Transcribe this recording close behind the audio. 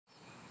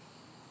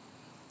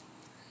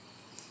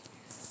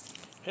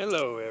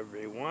Hello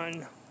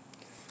everyone,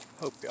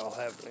 hope y'all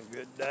having a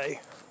good day.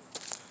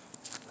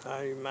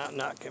 You might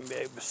not can be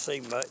able to see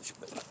much,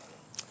 but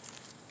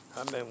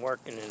I've been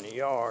working in the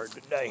yard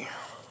today.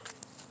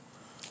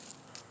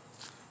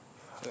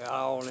 Got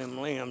all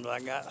them limbs I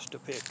got to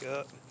pick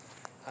up.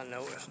 I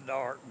know it's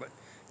dark, but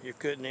you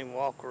couldn't even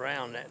walk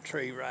around that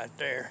tree right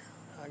there.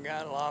 I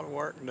got a lot of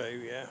work to do,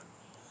 yeah.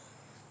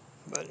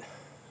 But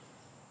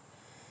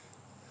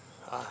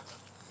I'm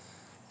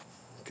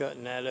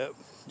cutting that up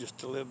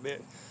just a little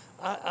bit.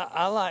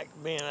 I like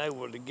being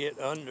able to get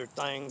under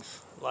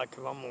things, like if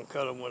I'm going to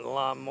cut them with a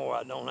lawnmower,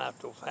 I don't have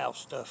to have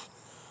stuff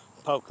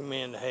poking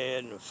me in the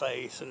head and the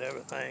face and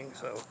everything,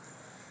 so,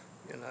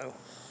 you know.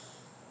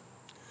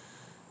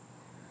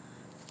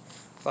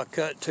 If I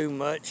cut too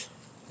much,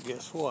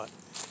 guess what?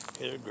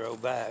 It'll grow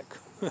back.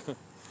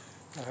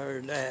 I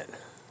heard that.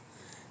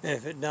 And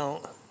if it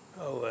don't,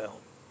 oh well.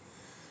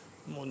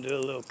 I'm going to do a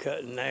little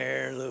cutting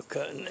there, a little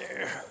cutting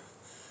there.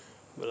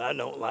 But I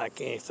don't like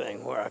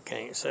anything where I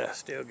can't, so I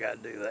still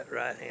got to do that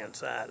right-hand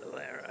side of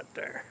that right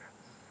there.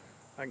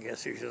 I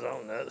guess if it's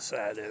on the other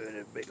side of it,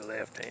 it'd be the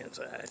left-hand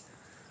side.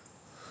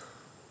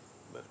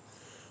 But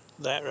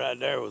that right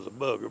there was a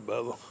booger,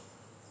 Bubba.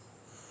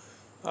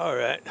 All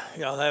right,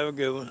 y'all have a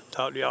good one.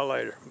 Talk to y'all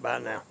later. Bye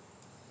now.